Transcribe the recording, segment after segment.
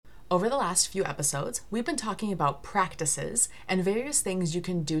Over the last few episodes, we've been talking about practices and various things you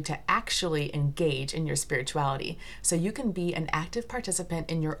can do to actually engage in your spirituality so you can be an active participant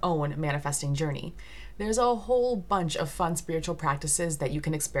in your own manifesting journey. There's a whole bunch of fun spiritual practices that you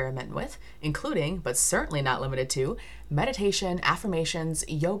can experiment with, including, but certainly not limited to, meditation, affirmations,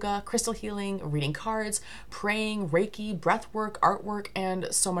 yoga, crystal healing, reading cards, praying, Reiki, breathwork, artwork, and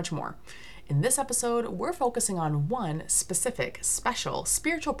so much more. In this episode, we're focusing on one specific, special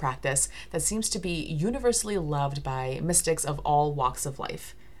spiritual practice that seems to be universally loved by mystics of all walks of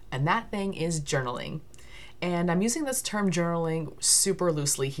life, and that thing is journaling. And I'm using this term journaling super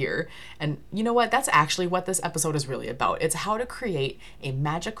loosely here. And you know what? That's actually what this episode is really about. It's how to create a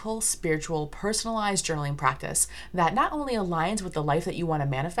magical, spiritual, personalized journaling practice that not only aligns with the life that you want to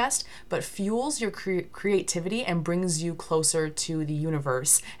manifest, but fuels your creativity and brings you closer to the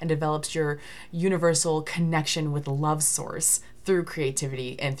universe and develops your universal connection with love source through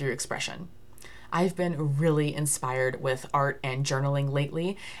creativity and through expression. I've been really inspired with art and journaling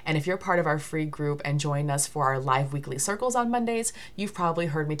lately, and if you're part of our free group and join us for our live weekly circles on Mondays, you've probably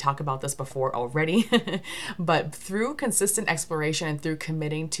heard me talk about this before already. But through consistent exploration and through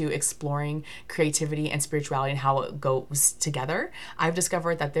committing to exploring creativity and spirituality and how it goes together, I've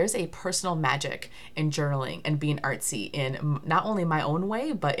discovered that there's a personal magic in journaling and being artsy in not only my own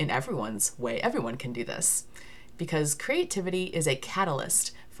way, but in everyone's way. Everyone can do this. Because creativity is a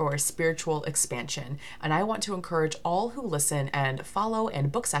catalyst for spiritual expansion, and I want to encourage all who listen and follow in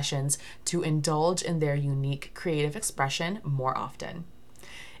book sessions to indulge in their unique creative expression more often.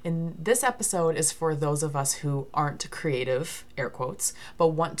 And this episode is for those of us who aren't creative, air quotes, but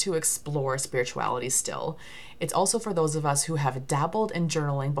want to explore spirituality still. It's also for those of us who have dabbled in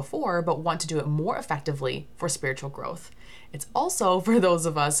journaling before, but want to do it more effectively for spiritual growth. It's also for those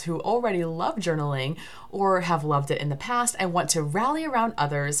of us who already love journaling or have loved it in the past and want to rally around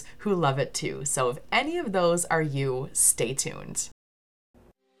others who love it too. So if any of those are you, stay tuned.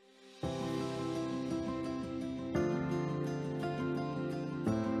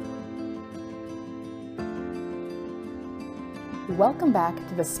 Welcome back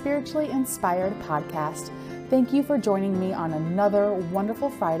to the Spiritually Inspired Podcast. Thank you for joining me on another wonderful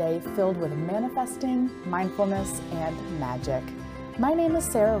Friday filled with manifesting, mindfulness, and magic. My name is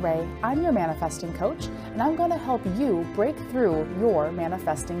Sarah Ray. I'm your manifesting coach, and I'm going to help you break through your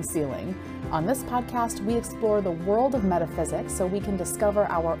manifesting ceiling. On this podcast, we explore the world of metaphysics so we can discover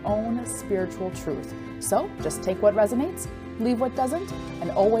our own spiritual truth. So just take what resonates, leave what doesn't, and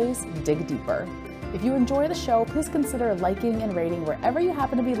always dig deeper. If you enjoy the show, please consider liking and rating wherever you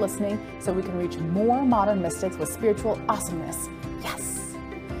happen to be listening so we can reach more modern mystics with spiritual awesomeness. Yes!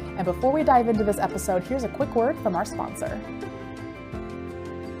 And before we dive into this episode, here's a quick word from our sponsor.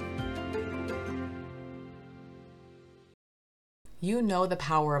 You know the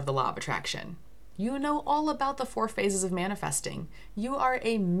power of the law of attraction. You know all about the 4 phases of manifesting. You are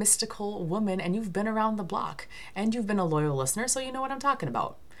a mystical woman and you've been around the block. And you've been a loyal listener, so you know what I'm talking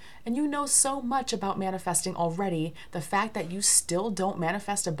about. And you know so much about manifesting already, the fact that you still don't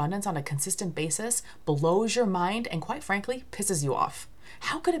manifest abundance on a consistent basis blows your mind and quite frankly, pisses you off.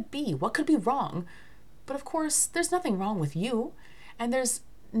 How could it be? What could be wrong? But of course, there's nothing wrong with you. And there's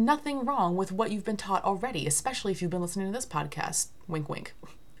nothing wrong with what you've been taught already, especially if you've been listening to this podcast. Wink, wink.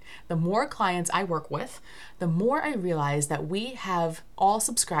 The more clients I work with, the more I realize that we have all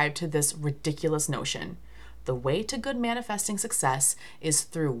subscribed to this ridiculous notion. The way to good manifesting success is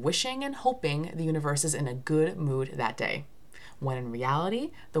through wishing and hoping the universe is in a good mood that day. When in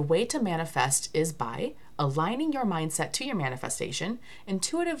reality, the way to manifest is by aligning your mindset to your manifestation,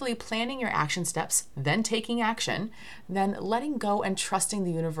 intuitively planning your action steps, then taking action, then letting go and trusting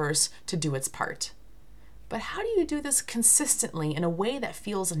the universe to do its part. But how do you do this consistently in a way that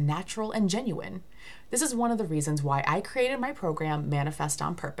feels natural and genuine? This is one of the reasons why I created my program, Manifest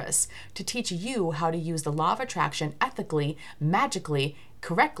on Purpose, to teach you how to use the law of attraction ethically, magically,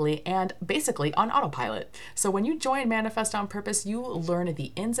 correctly, and basically on autopilot. So when you join Manifest on Purpose, you learn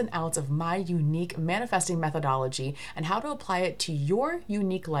the ins and outs of my unique manifesting methodology and how to apply it to your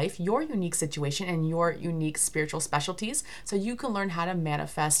unique life, your unique situation, and your unique spiritual specialties so you can learn how to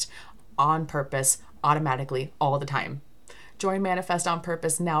manifest on purpose automatically all the time. Join Manifest on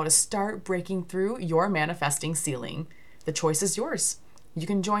Purpose now to start breaking through your manifesting ceiling. The choice is yours. You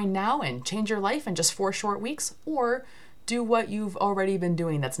can join now and change your life in just 4 short weeks, or do what you've already been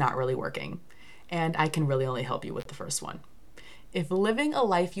doing that's not really working. And I can really only help you with the first one. If living a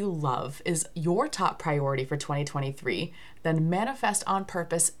life you love is your top priority for 2023, then Manifest on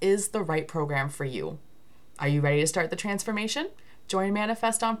Purpose is the right program for you. Are you ready to start the transformation? Join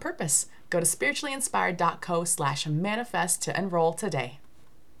Manifest on Purpose. Go to spirituallyinspired.co/manifest to enroll today.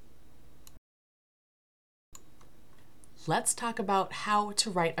 let's talk about how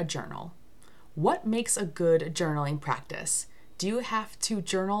to write a journal. What makes a good journaling practice? Do you have to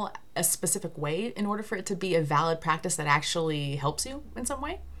journal a specific way in order for it to be a valid practice that actually helps you in some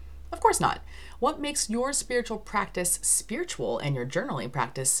way? Of course not. What makes your spiritual practice spiritual and your journaling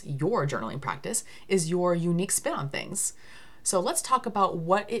practice is your unique spin on things. So let's talk about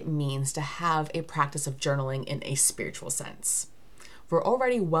what it means to have a practice of journaling in a spiritual sense. We're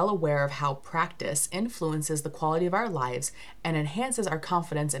already well aware of how practice influences the quality of our lives and enhances our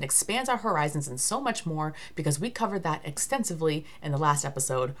confidence and expands our horizons and so much more, because we covered that extensively in the last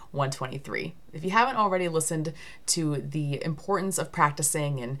episode, 123. If you haven't already listened to the importance of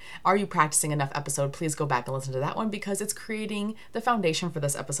practicing and are you practicing enough episode, please go back and listen to that one, because it's creating the foundation for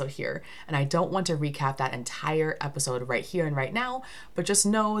this episode here. And I don't want to recap that entire episode right here and right now, but just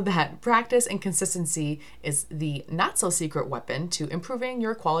know that practice and consistency is the not so secret weapon to improving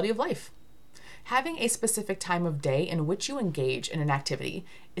your quality of life. Having a specific time of day in which you engage in an activity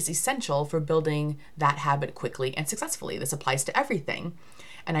is essential for building that habit quickly and successfully. This applies to everything.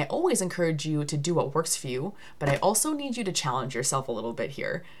 And I always encourage you to do what works for you, but I also need you to challenge yourself a little bit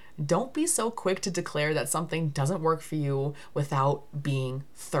here. Don't be so quick to declare that something doesn't work for you without being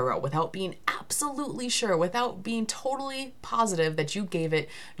thorough, without being absolutely sure, without being totally positive that you gave it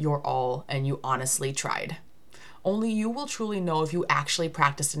your all and you honestly tried. Only you will truly know if you actually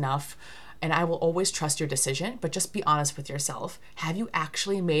practiced enough, and I will always trust your decision, but just be honest with yourself. Have you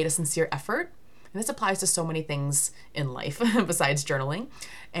actually made a sincere effort? And this applies to so many things in life besides journaling.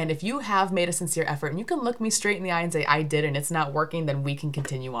 And if you have made a sincere effort and you can look me straight in the eye and say, I did and it's not working, then we can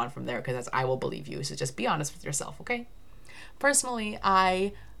continue on from there, because I will believe you. So just be honest with yourself, okay? Personally,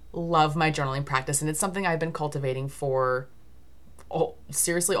 I love my journaling practice, and it's something I've been cultivating for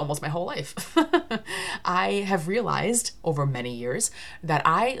seriously almost my whole life. I have realized over many years that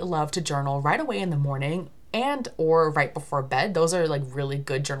I love to journal right away in the morning and or right before bed. Those are like really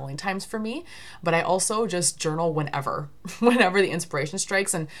good journaling times for me. But I also just journal whenever the inspiration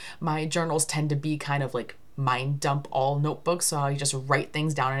strikes, and my journals tend to be kind of like mind dump all notebooks. So I just write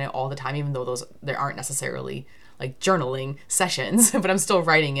things down in it all the time, even though there aren't necessarily like journaling sessions, but I'm still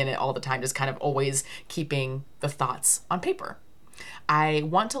writing in it all the time, just kind of always keeping the thoughts on paper. I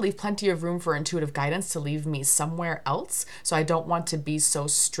want to leave plenty of room for intuitive guidance to leave me somewhere else. So I don't want to be so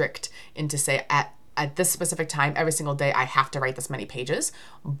strict into say at this specific time, every single day, I have to write this many pages.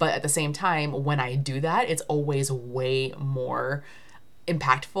 But at the same time, when I do that, it's always way more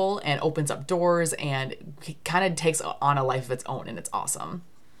impactful and opens up doors and kind of takes on a life of its own, and it's awesome.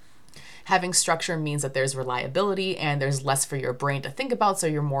 Having structure means that there's reliability and there's less for your brain to think about, so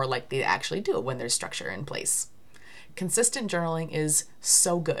you're more likely to actually do it when there's structure in place. Consistent journaling is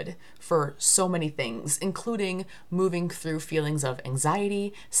so good for so many things, including moving through feelings of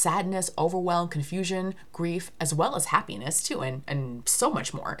anxiety, sadness, overwhelm, confusion, grief, as well as happiness too, and so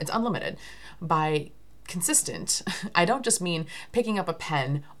much more. It's unlimited. By consistent, I don't just mean picking up a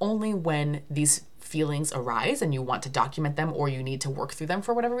pen only when these feelings arise and you want to document them or you need to work through them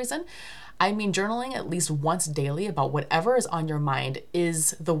for whatever reason. I mean journaling at least once daily about whatever is on your mind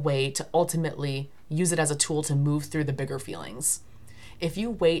is the way to ultimately use it as a tool to move through the bigger feelings. If you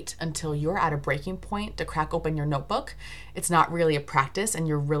wait until you're at a breaking point to crack open your notebook, it's not really a practice and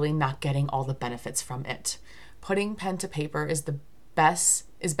you're really not getting all the benefits from it. Putting pen to paper is best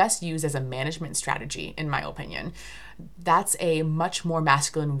used as a management strategy, in my opinion. That's a much more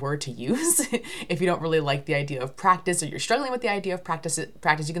masculine word to use. If you don't really like the idea of practice or you're struggling with the idea of practice,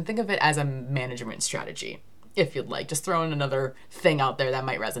 you can think of it as a management strategy. If you'd like, just throwing another thing out there that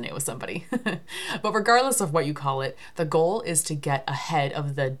might resonate with somebody. But regardless of what you call it, the goal is to get ahead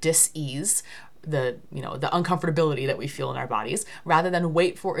of the dis-ease, the uncomfortability that we feel in our bodies, rather than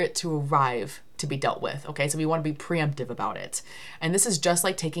wait for it to arrive to be dealt with. Okay, so we want to be preemptive about it. And this is just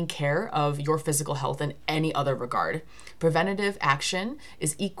like taking care of your physical health in any other regard. Preventative action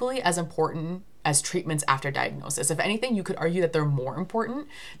is equally as important as treatments after diagnosis. If anything, you could argue that they're more important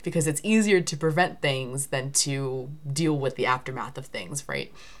because it's easier to prevent things than to deal with the aftermath of things,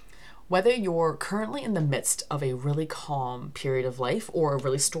 right? Whether you're currently in the midst of a really calm period of life or a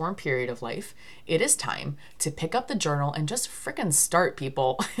really storm period of life, it is time to pick up the journal and just frickin' start,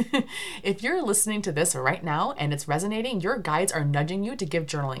 people. If you're listening to this right now and it's resonating, your guides are nudging you to give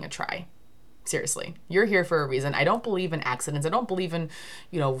journaling a try. Seriously, you're here for a reason. I don't believe in accidents. I don't believe in,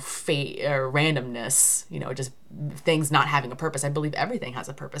 fate or randomness, just things not having a purpose. I believe everything has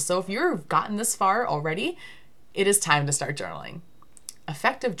a purpose. So if you've gotten this far already, it is time to start journaling.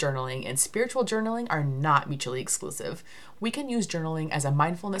 Effective journaling and spiritual journaling are not mutually exclusive. We can use journaling as a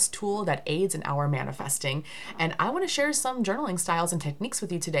mindfulness tool that aids in our manifesting. And I want to share some journaling styles and techniques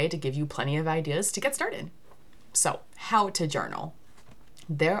with you today to give you plenty of ideas to get started. So how to journal.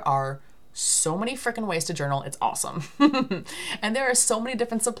 There are so many freaking ways to journal. It's awesome. And there are so many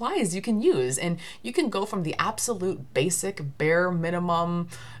different supplies you can use. And you can go from the absolute basic, bare minimum,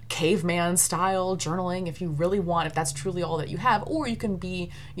 caveman style journaling if you really want, if that's truly all that you have, or you can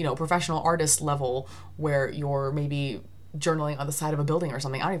be, professional artist level where you're maybe journaling on the side of a building or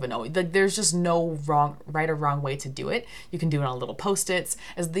something. I don't even know. There's just no right or wrong way to do it. You can do it on little Post-its,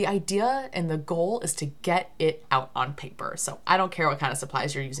 as the idea and the goal is to get it out on paper. So I don't care what kind of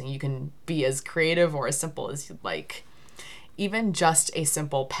supplies you're using. You can be as creative or as simple as you'd like. Even just a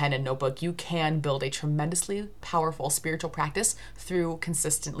simple pen and notebook, you can build a tremendously powerful spiritual practice through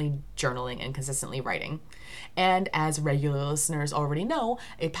consistently journaling and consistently writing. And as regular listeners already know,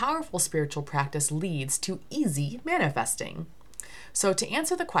 a powerful spiritual practice leads to easy manifesting. So to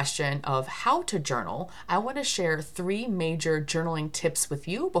answer the question of how to journal, I want to share 3 major journaling tips with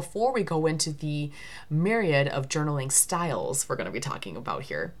you before we go into the myriad of journaling styles we're going to be talking about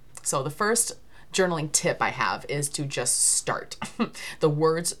here. So the first journaling tip I have is to just start. The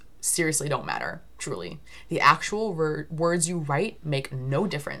words seriously don't matter, truly. The actual words you write make no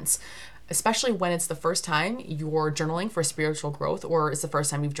difference, especially when it's the first time you're journaling for spiritual growth, or it's the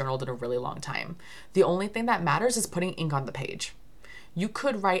first time you've journaled in a really long time. The only thing that matters is putting ink on the page. You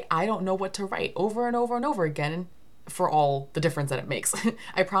could write, I don't know what to write, over and over and over again, for all the difference that it makes.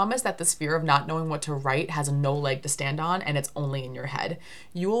 I promise that this fear of not knowing what to write has no leg to stand on, and it's only in your head.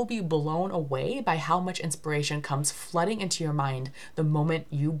 You will be blown away by how much inspiration comes flooding into your mind the moment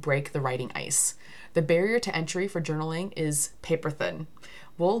you break the writing ice. The barrier to entry for journaling is paper thin.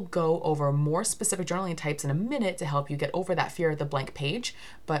 We'll go over more specific journaling types in a minute to help you get over that fear of the blank page,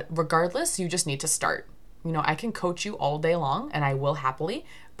 but regardless, you just need to start. I can coach you all day long, and I will happily,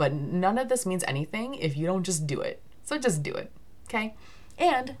 but none of this means anything if you don't just do it. So just do it, okay?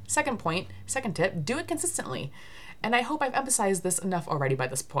 And second tip, do it consistently. And I hope I've emphasized this enough already by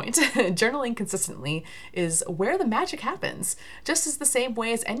this point. Journaling consistently is where the magic happens. Just as the same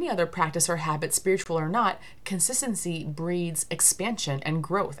way as any other practice or habit, spiritual or not, consistency breeds expansion and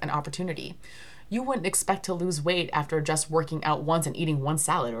growth and opportunity. You wouldn't expect to lose weight after just working out once and eating one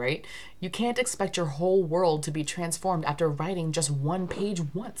salad, right? You can't expect your whole world to be transformed after writing just one page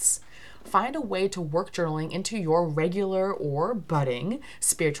once. Find a way to work journaling into your regular or budding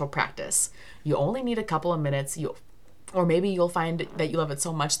spiritual practice. You only need a couple of minutes, or maybe you'll find that you love it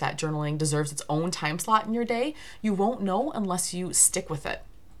so much that journaling deserves its own time slot in your day. You won't know unless you stick with it.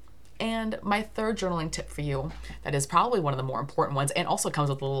 And my third journaling tip for you, that is probably one of the more important ones and also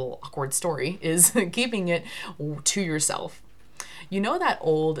comes with a little awkward story, is keeping it to yourself. You know that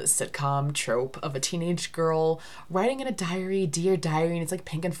old sitcom trope of a teenage girl writing in a diary, Dear Diary, and it's like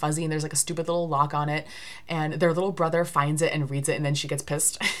pink and fuzzy and there's like a stupid little lock on it, and their little brother finds it and reads it and then she gets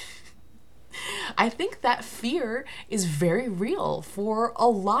pissed? I think that fear is very real for a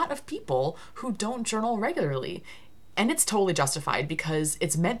lot of people who don't journal regularly. And it's totally justified because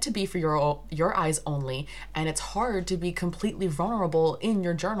it's meant to be for your eyes only, and it's hard to be completely vulnerable in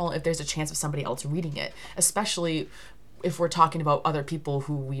your journal if there's a chance of somebody else reading it, especially if we're talking about other people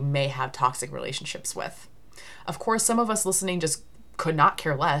who we may have toxic relationships with. Of course, some of us listening just could not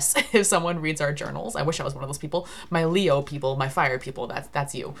care less if someone reads our journals. I wish I was one of those people. My Leo people, my fire people,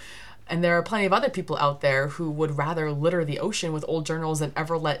 that's you. And there are plenty of other people out there who would rather litter the ocean with old journals than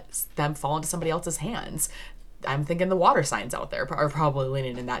ever let them fall into somebody else's hands. I'm thinking the water signs out there are probably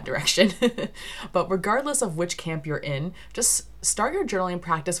leaning in that direction. But regardless of which camp you're in, just start your journaling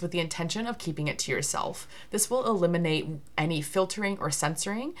practice with the intention of keeping it to yourself. This will eliminate any filtering or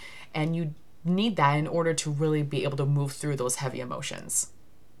censoring, and you need that in order to really be able to move through those heavy emotions.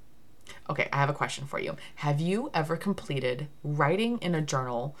 Okay, I have a question for you. Have you ever completed writing in a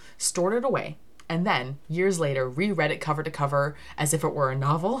journal, stored it away, and then years later reread it cover to cover as if it were a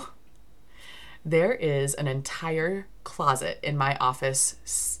novel? There is an entire closet in my office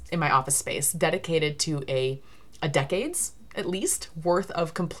space dedicated to a decade's at least worth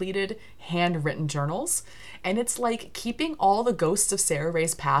of completed handwritten journals, and it's like keeping all the ghosts of Sarah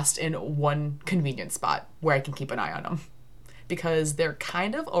Ray's past in one convenient spot where I can keep an eye on them, because they're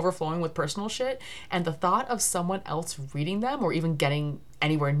kind of overflowing with personal shit, and the thought of someone else reading them or even getting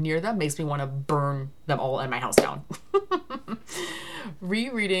anywhere near them makes me want to burn them all in my house down.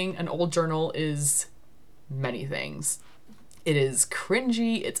 Rereading an old journal is many things. It is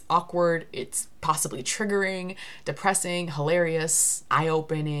cringy, it's awkward, it's possibly triggering, depressing, hilarious,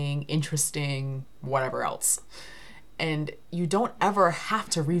 eye-opening, interesting, whatever else. And you don't ever have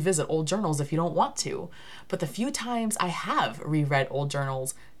to revisit old journals if you don't want to. But the few times I have reread old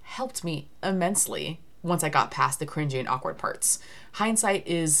journals helped me immensely once I got past the cringy and awkward parts. Hindsight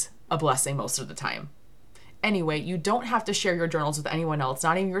is a blessing most of the time. Anyway, you don't have to share your journals with anyone else,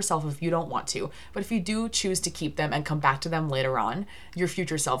 not even yourself if you don't want to. But if you do choose to keep them and come back to them later on, your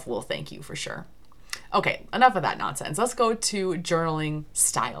future self will thank you for sure. Okay, enough of that nonsense. Let's go to journaling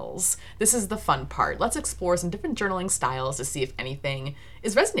styles. This is the fun part. Let's explore some different journaling styles to see if anything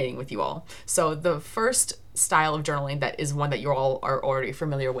is resonating with you all. So the first style of journaling that is one that you all are already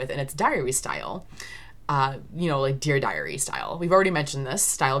familiar with, and it's diary style. Like Dear Diary style. We've already mentioned this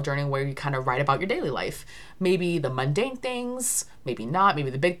style of journaling where you kind of write about your daily life. Maybe the mundane things, maybe not,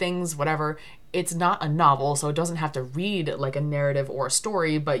 maybe the big things, whatever. It's not a novel, so it doesn't have to read like a narrative or a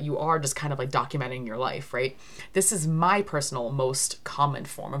story, but you are just kind of like documenting your life, right? This is my personal most common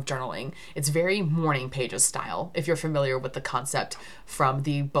form of journaling. It's very morning pages style, if you're familiar with the concept from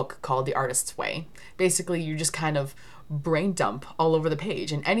the book called The Artist's Way. Basically, you just kind of brain dump all over the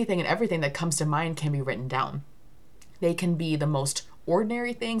page, and anything and everything that comes to mind can be written down. They can be the most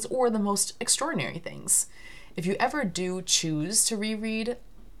ordinary things or the most extraordinary things. If you ever do choose to reread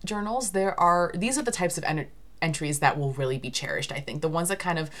journals, these are the types of entries that will really be cherished, I think. The ones that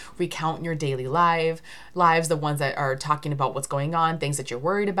kind of recount your daily lives, the ones that are talking about what's going on, things that you're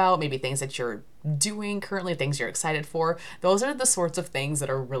worried about, maybe things that you're doing currently, things you're excited for. Those are the sorts of things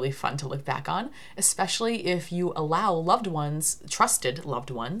that are really fun to look back on, especially if you allow loved ones, trusted loved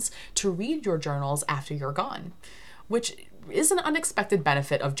ones, to read your journals after you're gone, which is an unexpected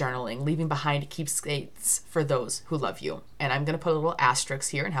benefit of journaling, leaving behind keepsakes for those who love you. And I'm going to put a little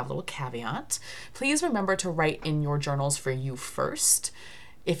asterisk here and have a little caveat. Please remember to write in your journals for you first.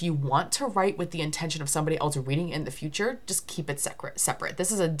 If you want to write with the intention of somebody else reading in the future, just keep it separate.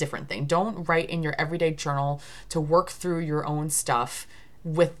 This is a different thing. Don't write in your everyday journal to work through your own stuff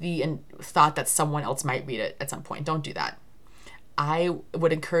with the thought that someone else might read it at some point. Don't do that. I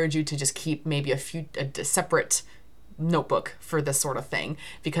would encourage you to just keep maybe a separate notebook for this sort of thing,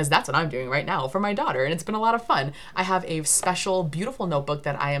 because that's what I'm doing right now for my daughter, and it's been a lot of fun. I have a special, beautiful notebook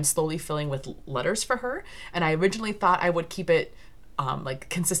that I am slowly filling with letters for her, and I originally thought I would keep it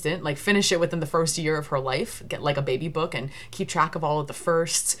consistent, like finish it within the first year of her life, get like a baby book and keep track of all of the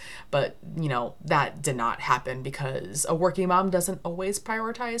firsts, but that did not happen because a working mom doesn't always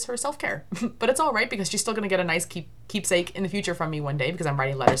prioritize her self-care. But it's all right, because she's still going to get a nice keepsake in the future from me one day, because I'm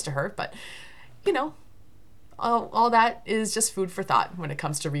writing letters to her. But all that is just food for thought when it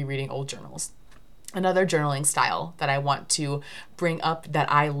comes to rereading old journals. Another journaling style that I want to bring up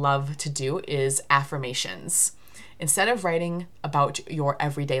that I love to do is affirmations. Instead of writing about your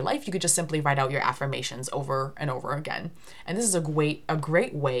everyday life, you could just simply write out your affirmations over and over again. And this is a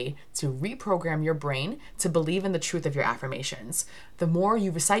great way to reprogram your brain to believe in the truth of your affirmations. The more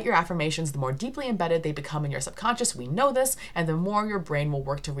you recite your affirmations, the more deeply embedded they become in your subconscious. We know this, and the more your brain will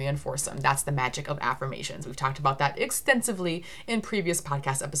work to reinforce them. That's the magic of affirmations. We've talked about that extensively in previous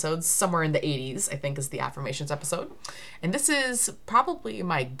podcast episodes. Somewhere in the 80s, I think, is the affirmations episode. And this is probably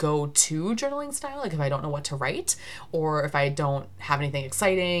my go-to journaling style, like if I don't know what to write, or if I don't have anything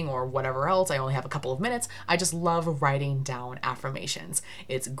exciting or whatever else, I only have a couple of minutes, I just love writing down affirmations.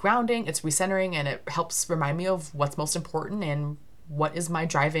 It's grounding, it's recentering, and it helps remind me of what's most important and what is my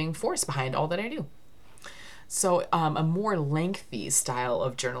driving force behind all that I do. So a more lengthy style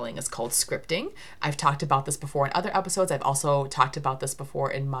of journaling is called scripting. I've talked about this before in other episodes. I've also talked about this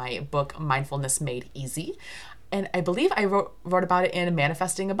before in my book, Mindfulness Made Easy. And I believe I wrote about it in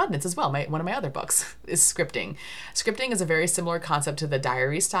Manifesting Abundance as well. One of my other books is scripting. Scripting is a very similar concept to the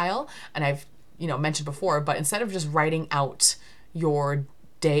diary style, and I've mentioned before, but instead of just writing out your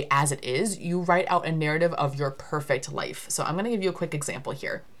day as it is, you write out a narrative of your perfect life. So I'm going to give you a quick example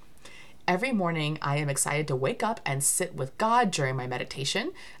here. Every morning, I am excited to wake up and sit with God during my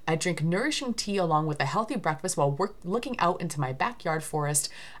meditation. I drink nourishing tea along with a healthy breakfast while looking out into my backyard forest.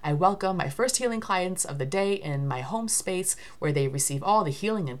 I welcome my first healing clients of the day in my home space where they receive all the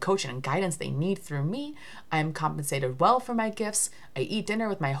healing and coaching and guidance they need through me. I am compensated well for my gifts. I eat dinner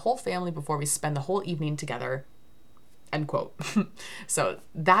with my whole family before we spend the whole evening together. End quote. So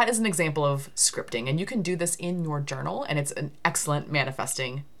that is an example of scripting, and you can do this in your journal, and it's an excellent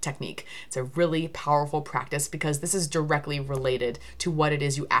manifesting technique. It's a really powerful practice because this is directly related to what it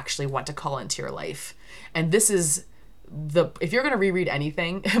is you actually want to call into your life. And this is if you're going to reread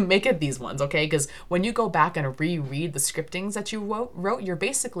anything, make it these ones, okay? Because when you go back and reread the scriptings that you wrote, you're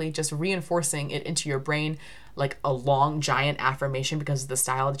basically just reinforcing it into your brain like a long, giant affirmation because of the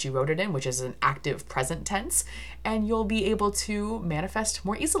style that you wrote it in, which is an active present tense, and you'll be able to manifest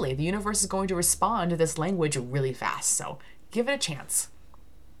more easily. The universe is going to respond to this language really fast, so give it a chance.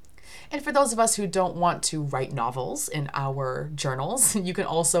 And for those of us who don't want to write novels in our journals, you can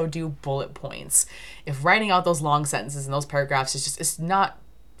also do bullet points. If writing out those long sentences and those paragraphs it's not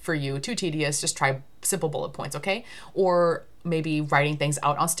for you, too tedious, just try simple bullet points, okay? Or maybe writing things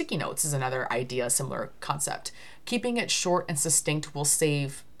out on sticky notes is another idea, similar concept. Keeping it short and succinct will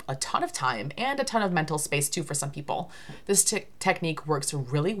save a ton of time and a ton of mental space too for some people. This technique works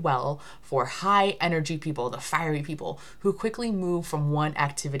really well for high energy people, the fiery people who quickly move from one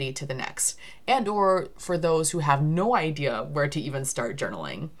activity to the next, and or for those who have no idea where to even start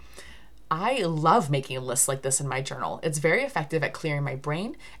journaling. I love making lists like this in my journal. It's very effective at clearing my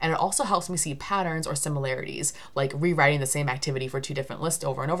brain, and it also helps me see patterns or similarities, like rewriting the same activity for 2 different lists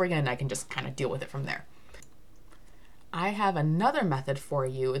over and over again, and I can just kind of deal with it from there. I have another method for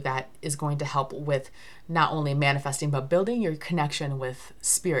you that is going to help with not only manifesting, but building your connection with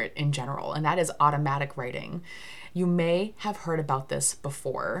spirit in general, and that is automatic writing. You may have heard about this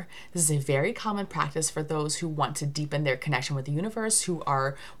before. This is a very common practice for those who want to deepen their connection with the universe, who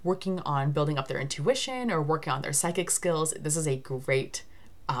are working on building up their intuition or working on their psychic skills. This is a great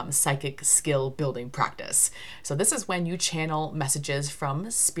psychic skill building practice. So this is when you channel messages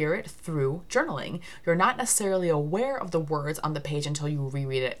from spirit through journaling. You're not necessarily aware of the words on the page until you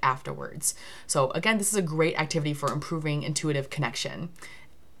reread it afterwards. So again, this is a great activity for improving intuitive connection.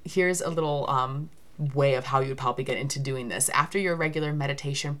 Here's a little way of how you'd probably get into doing this. After your regular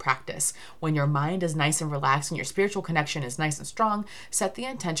meditation practice, when your mind is nice and relaxed and your spiritual connection is nice and strong, set the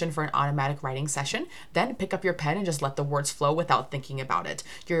intention for an automatic writing session, then pick up your pen and just let the words flow without thinking about it.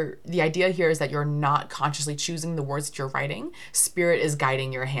 The idea here is that you're not consciously choosing the words that you're writing. Spirit is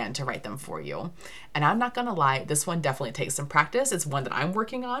guiding your hand to write them for you. And I'm not gonna lie, this one definitely takes some practice. It's one that I'm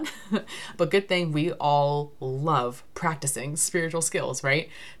working on, but good thing we all love practicing spiritual skills, right?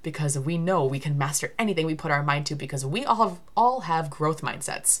 Because we know we can master anything we put our mind to, because we all have growth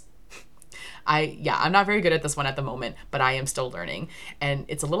mindsets. I'm not very good at this one at the moment, but I am still learning. And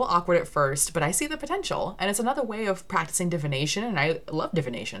it's a little awkward at first, but I see the potential. And it's another way of practicing divination, and I love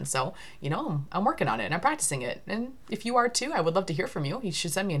divination. So, I'm working on it and I'm practicing it. And if you are too, I would love to hear from you. You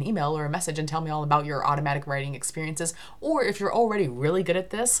should send me an email or a message and tell me all about your automatic writing experiences. Or if you're already really good at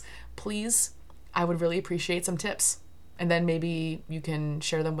this, please, I would really appreciate some tips. And then maybe you can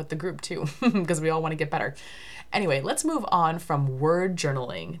share them with the group too, because we all want to get better. Anyway, let's move on from word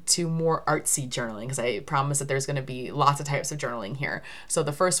journaling to more artsy journaling, because I promise that there's going to be lots of types of journaling here. So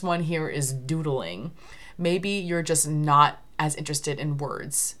the first one here is doodling. Maybe you're just not as interested in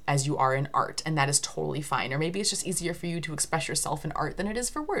words as you are in art, and that is totally fine. Or maybe it's just easier for you to express yourself in art than it is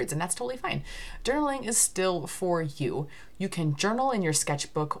for words, and that's totally fine. Journaling is still for you. You can journal in your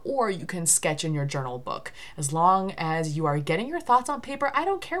sketchbook, or you can sketch in your journal book. As long as you are getting your thoughts on paper, I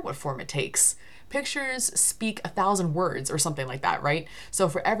don't care what form it takes. Pictures speak 1,000 words or something like that, right? So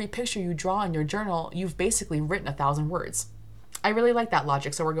for every picture you draw in your journal, you've basically written 1,000 words. I really like that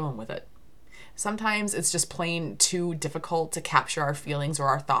logic, so we're going with it. Sometimes it's just plain too difficult to capture our feelings or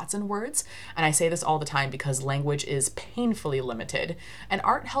our thoughts in words. And I say this all the time because language is painfully limited, and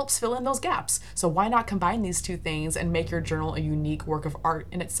art helps fill in those gaps. So why not combine these two things and make your journal a unique work of art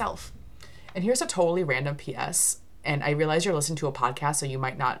in itself? And here's a totally random PS. And I realize you're listening to a podcast, so you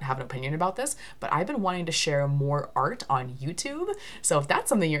might not have an opinion about this, but I've been wanting to share more art on YouTube. So if that's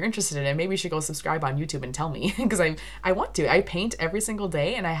something you're interested in, maybe you should go subscribe on YouTube and tell me, because I want to. I paint every single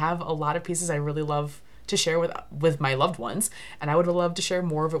day, and I have a lot of pieces I really love to share with my loved ones, and I would love to share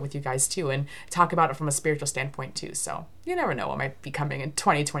more of it with you guys too, and talk about it from a spiritual standpoint too. So you never know what might be coming in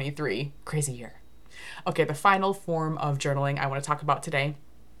 2023. Crazy year. Okay, the final form of journaling I want to talk about today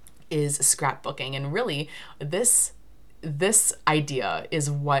is scrapbooking. And really, this idea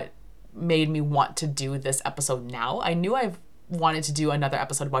is what made me want to do this episode now. I knew I've wanted to do another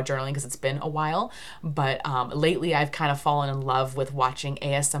episode about journaling because it's been a while, but lately I've kind of fallen in love with watching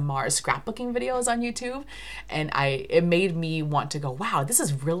ASMR scrapbooking videos on YouTube, and it made me want to go, wow, this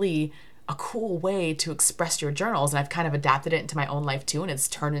is really a cool way to express your journals. And I've kind of adapted it into my own life too, and it's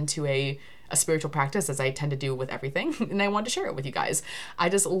turned into a spiritual practice, as I tend to do with everything, and I want to share it with you guys. I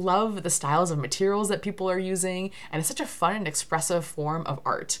just love the styles of materials that people are using, and it's such a fun and expressive form of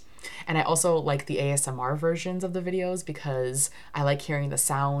art. And I also like the ASMR versions of the videos because I like hearing the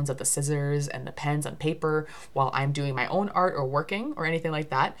sounds of the scissors and the pens on paper while I'm doing my own art or working or anything like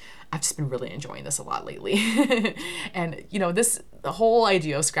that. I've just been really enjoying this a lot lately. And the whole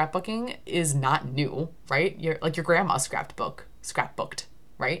idea of scrapbooking is not new, right? Your grandma scrapbooked,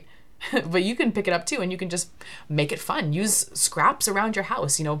 right? But you can pick it up too, and you can just make it fun. Use scraps around your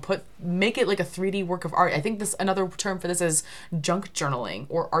house, make it like a 3D work of art. I think another term for this is junk journaling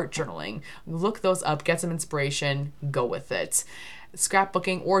or art journaling. Look those up, get some inspiration, go with it.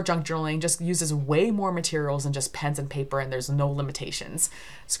 Scrapbooking or junk journaling just uses way more materials than just pens and paper, and there's no limitations.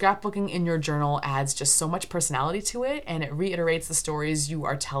 Scrapbooking in your journal adds just so much personality to it, and it reiterates the stories you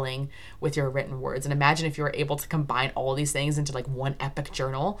are telling with your written words. And imagine if you were able to combine all these things into like one epic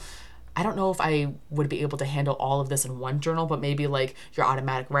journal. I don't know if I would be able to handle all of this in one journal, but maybe like your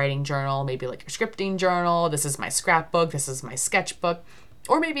automatic writing journal, maybe like your scripting journal. This is my scrapbook, this is my sketchbook,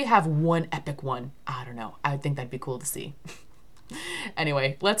 or maybe have one epic one. I don't know. I think that'd be cool to see.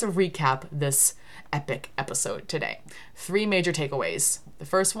 Anyway, let's recap this epic episode today. 3 major takeaways. The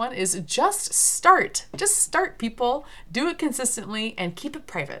first one is just start. Just start, people. Do it consistently and keep it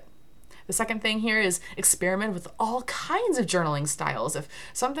private. The second thing here is experiment with all kinds of journaling styles. If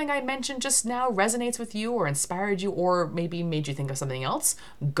something I mentioned just now resonates with you or inspired you or maybe made you think of something else,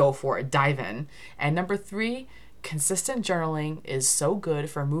 go for it. Dive in. And number 3, consistent journaling is so good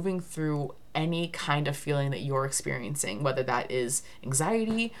for moving through any kind of feeling that you're experiencing, whether that is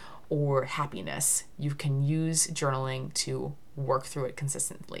anxiety or happiness. You can use journaling to work through it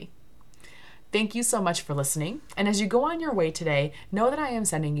consistently. Thank you so much for listening. And as you go on your way today, know that I am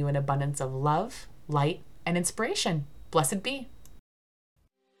sending you an abundance of love, light, and inspiration. Blessed be.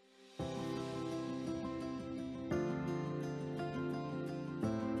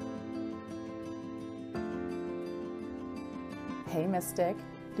 Hey Mystic,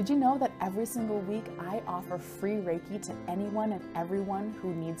 did you know that every single week I offer free Reiki to anyone and everyone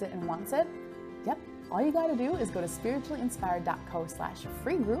who needs it and wants it? Yep, all you gotta do is go to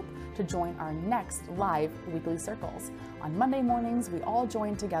spirituallyinspired.co/free group to join our next live weekly circles. On Monday mornings, we all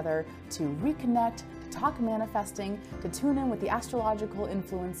join together to reconnect, to talk manifesting, to tune in with the astrological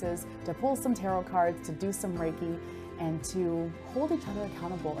influences, to pull some tarot cards, to do some Reiki, and to hold each other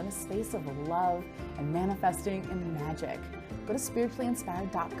accountable in a space of love and manifesting and magic. Go to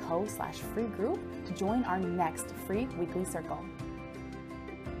spirituallyinspired.co/free group to join our next free weekly circle.